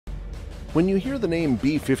When you hear the name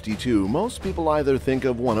B-52, most people either think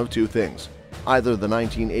of one of two things: either the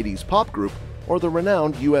 1980s pop group or the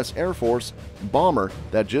renowned U.S. Air Force bomber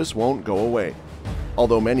that just won't go away.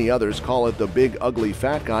 Although many others call it the big ugly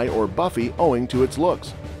fat guy or Buffy owing to its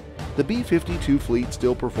looks. The B-52 fleet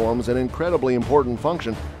still performs an incredibly important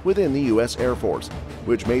function within the U.S. Air Force,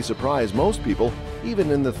 which may surprise most people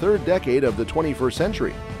even in the third decade of the 21st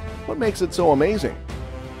century. What makes it so amazing?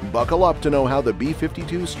 Buckle up to know how the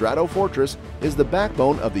B-52 Stratofortress is the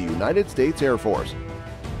backbone of the United States Air Force.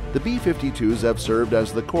 The B-52s have served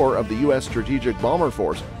as the core of the U.S. Strategic Bomber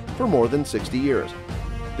Force for more than 60 years.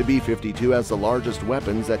 The B-52 has the largest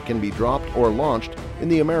weapons that can be dropped or launched in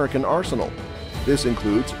the American arsenal. This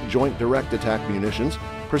includes joint direct attack munitions,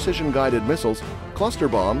 precision-guided missiles, cluster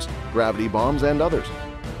bombs, gravity bombs, and others.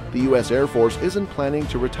 The U.S. Air Force isn't planning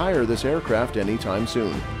to retire this aircraft anytime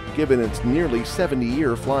soon, given its nearly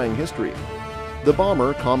 70-year flying history. The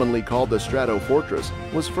bomber, commonly called the Stratofortress,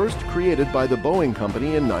 was first created by the Boeing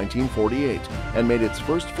Company in 1948 and made its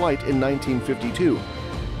first flight in 1952.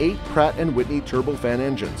 8 Pratt Whitney turbofan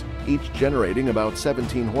engines, each generating about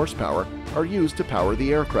 17 horsepower, are used to power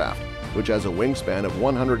the aircraft, which has a wingspan of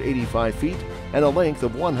 185 feet and a length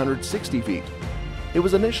of 160 feet. It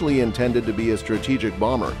was initially intended to be a strategic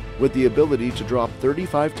bomber with the ability to drop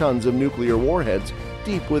 35 tons of nuclear warheads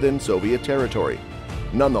deep within Soviet territory.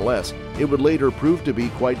 Nonetheless, it would later prove to be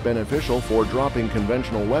quite beneficial for dropping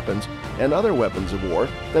conventional weapons and other weapons of war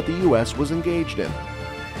that the U.S. was engaged in.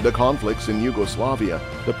 The conflicts in Yugoslavia,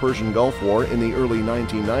 the Persian Gulf War in the early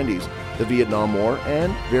 1990s, the Vietnam War,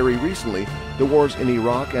 and, very recently, the wars in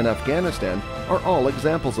Iraq and Afghanistan are all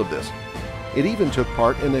examples of this. It even took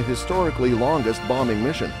part in the historically longest bombing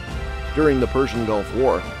mission. During the Persian Gulf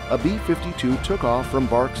War, a B-52 took off from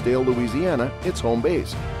Barksdale, Louisiana, its home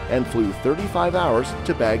base, and flew 35 hours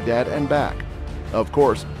to Baghdad and back. Of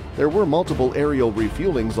course, there were multiple aerial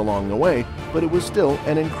refuelings along the way, but it was still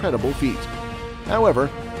an incredible feat. However,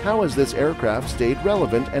 how has this aircraft stayed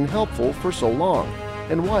relevant and helpful for so long?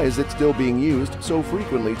 And why is it still being used so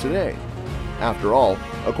frequently today? After all,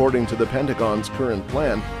 according to the Pentagon's current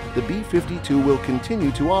plan, the B-52 will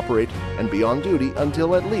continue to operate and be on duty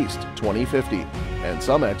until at least 2050, and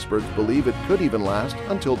some experts believe it could even last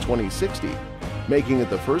until 2060, making it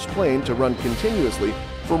the first plane to run continuously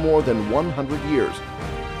for more than 100 years.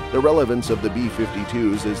 The relevance of the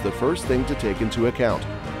B-52s is the first thing to take into account.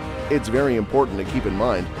 It's very important to keep in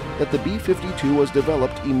mind that the B-52 was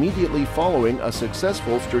developed immediately following a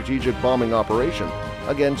successful strategic bombing operation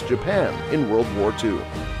against Japan in World War II.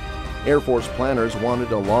 Air Force planners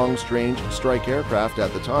wanted a long-range strike aircraft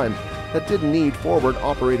at the time that didn't need forward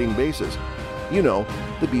operating bases. You know,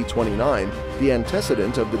 the B-29, the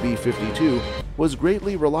antecedent of the B-52, was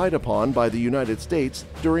greatly relied upon by the United States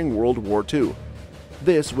during World War II.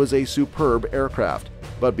 This was a superb aircraft,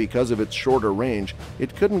 but because of its shorter range,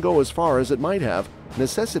 it couldn't go as far as it might have,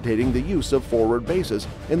 necessitating the use of forward bases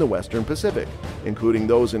in the Western Pacific, including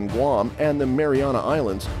those in Guam and the Mariana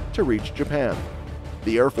Islands, to reach Japan.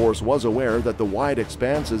 The Air Force was aware that the wide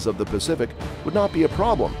expanses of the Pacific would not be a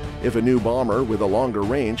problem if a new bomber with a longer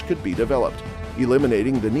range could be developed,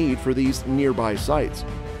 eliminating the need for these nearby sites.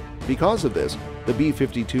 Because of this, the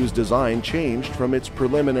B-52's design changed from its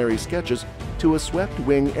preliminary sketches to a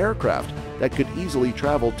swept-wing aircraft that could easily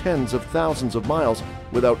travel tens of thousands of miles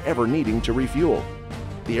without ever needing to refuel.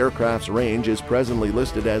 The aircraft's range is presently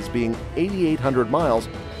listed as being 8,800 miles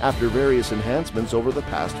after various enhancements over the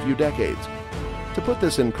past few decades. To put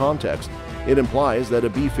this in context, it implies that a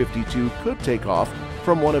B-52 could take off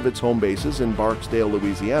from one of its home bases in Barksdale,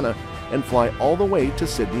 Louisiana, and fly all the way to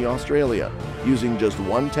Sydney, Australia, using just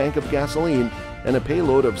one tank of gasoline and a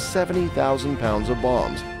payload of 70,000 pounds of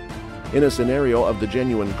bombs. In a scenario of the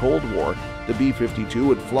genuine Cold War, the B-52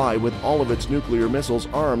 would fly with all of its nuclear missiles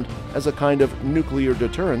armed as a kind of nuclear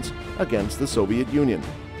deterrence against the Soviet Union.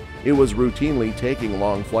 It was routinely taking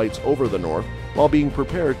long flights over the North while being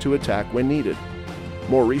prepared to attack when needed.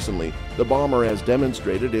 More recently, the bomber has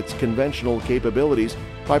demonstrated its conventional capabilities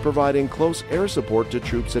by providing close air support to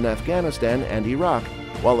troops in Afghanistan and Iraq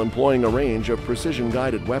while employing a range of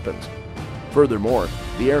precision-guided weapons. Furthermore,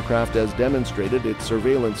 the aircraft has demonstrated its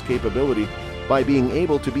surveillance capability by being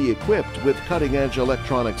able to be equipped with cutting-edge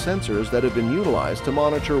electronic sensors that have been utilized to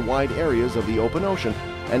monitor wide areas of the open ocean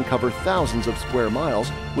and cover thousands of square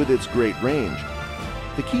miles with its great range.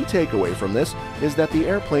 The key takeaway from this is that the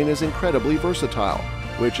airplane is incredibly versatile,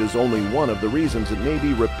 which is only one of the reasons it may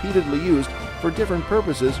be repeatedly used for different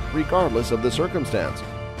purposes regardless of the circumstance.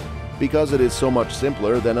 Because it is so much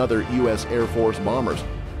simpler than other U.S. Air Force bombers,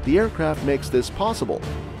 the aircraft makes this possible.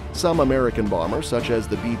 Some American bombers, such as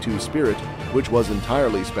the B-2 Spirit, which was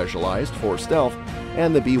entirely specialized for stealth,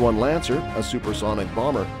 and the B-1 Lancer, a supersonic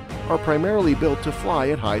bomber, are primarily built to fly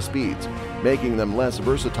at high speeds, making them less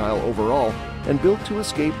versatile overall and built to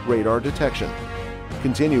escape radar detection.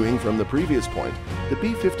 Continuing from the previous point, the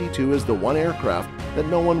B-52 is the one aircraft that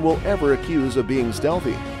no one will ever accuse of being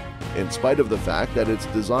stealthy. In spite of the fact that its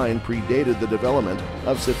design predated the development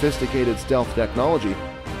of sophisticated stealth technology,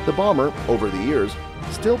 the bomber, over the years,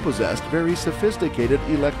 still possessed very sophisticated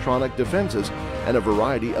electronic defenses and a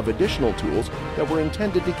variety of additional tools that were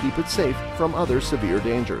intended to keep it safe from other severe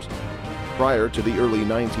dangers. Prior to the early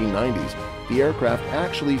 1990s, the aircraft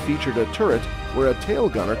actually featured a turret where a tail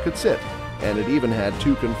gunner could sit, and it even had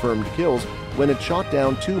 2 confirmed kills when it shot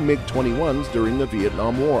down 2 MiG-21s during the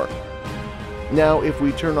Vietnam War. Now, if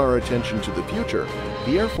we turn our attention to the future,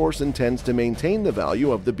 the Air Force intends to maintain the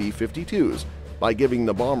value of the B-52s by giving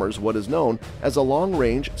the bombers what is known as a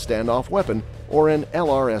long-range standoff weapon, or an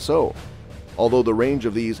LRSO. Although the range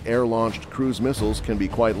of these air-launched cruise missiles can be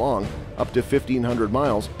quite long, up to 1,500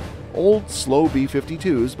 miles, old, slow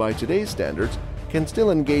B-52s, by today's standards, can still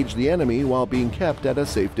engage the enemy while being kept at a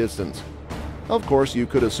safe distance. Of course, you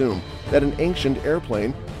could assume that an ancient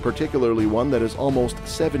airplane, particularly one that is almost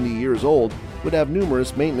 70 years old, would have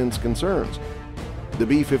numerous maintenance concerns. The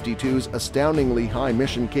B-52's astoundingly high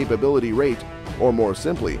mission capability rate, or more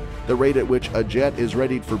simply, the rate at which a jet is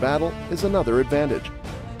readied for battle, is another advantage.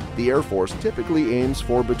 The Air Force typically aims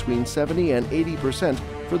for between 70 and 80%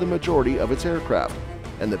 for the majority of its aircraft,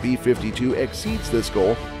 and the B-52 exceeds this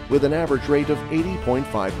goal with an average rate of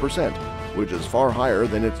 80.5%, which is far higher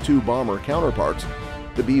than its 2 bomber counterparts.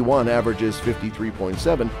 The B-1 averages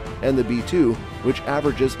 53.7%, and the B-2, which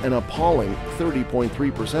averages an appalling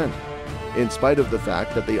 30.3%. In spite of the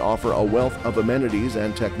fact that they offer a wealth of amenities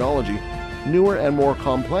and technology, newer and more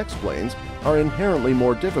complex planes are inherently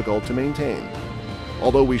more difficult to maintain.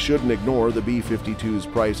 Although we shouldn't ignore the B-52's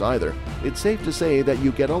price either, it's safe to say that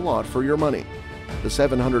you get a lot for your money. The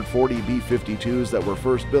 740 B-52s that were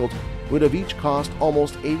first built would have each cost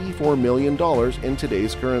almost $84 million in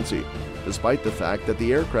today's currency, despite the fact that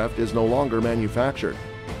the aircraft is no longer manufactured.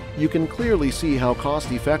 You can clearly see how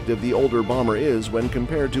cost-effective the older bomber is when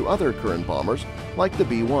compared to other current bombers, like the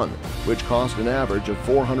B-1, which cost an average of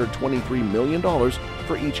 $423 million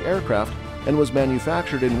for each aircraft and was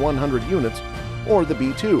manufactured in 100 units, or the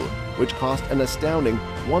B-2, which cost an astounding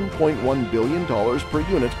 $1.1 billion per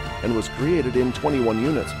unit and was created in 21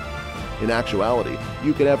 units. In actuality,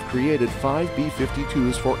 you could have created 5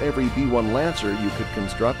 B-52s for every B-1 Lancer you could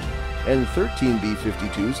construct, and 13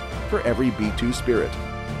 B-52s for every B-2 Spirit.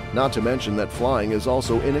 Not to mention that flying is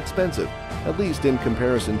also inexpensive, at least in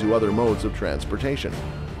comparison to other modes of transportation.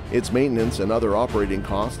 Its maintenance and other operating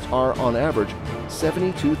costs are, on average,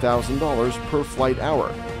 $72,000 per flight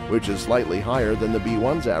hour, which is slightly higher than the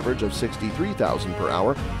B-1's average of $63,000 per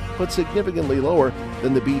hour, but significantly lower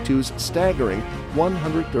than the B-2's staggering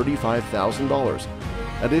 $135,000.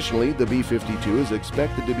 Additionally, the B-52 is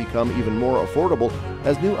expected to become even more affordable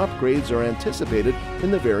as new upgrades are anticipated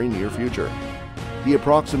in the very near future. The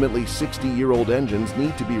approximately 60-year-old engines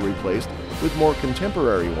need to be replaced with more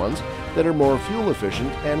contemporary ones that are more fuel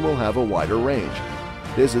efficient and will have a wider range.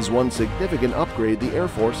 This is one significant upgrade the Air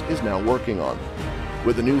Force is now working on.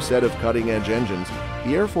 With a new set of cutting-edge engines,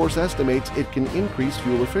 the Air Force estimates it can increase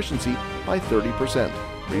fuel efficiency by 30%,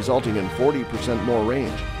 resulting in 40% more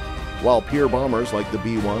range. While peer bombers like the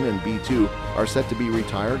B-1 and B-2 are set to be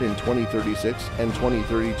retired in 2036 and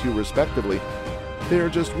 2032 respectively, they are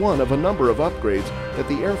just one of a number of upgrades that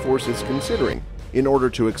the Air Force is considering in order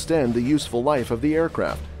to extend the useful life of the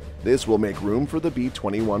aircraft. This will make room for the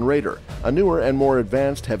B-21 Raider, a newer and more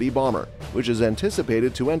advanced heavy bomber, which is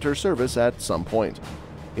anticipated to enter service at some point.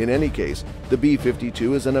 In any case, the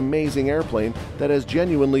B-52 is an amazing airplane that has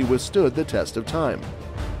genuinely withstood the test of time.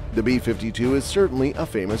 The B-52 is certainly a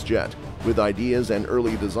famous jet, with ideas and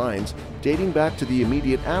early designs dating back to the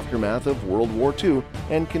immediate aftermath of World War II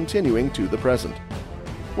and continuing to the present.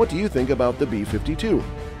 What do you think about the B-52?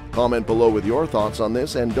 Comment below with your thoughts on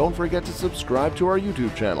this, and don't forget to subscribe to our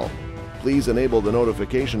YouTube channel. Please enable the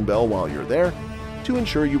notification bell while you're there to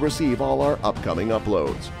ensure you receive all our upcoming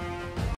uploads.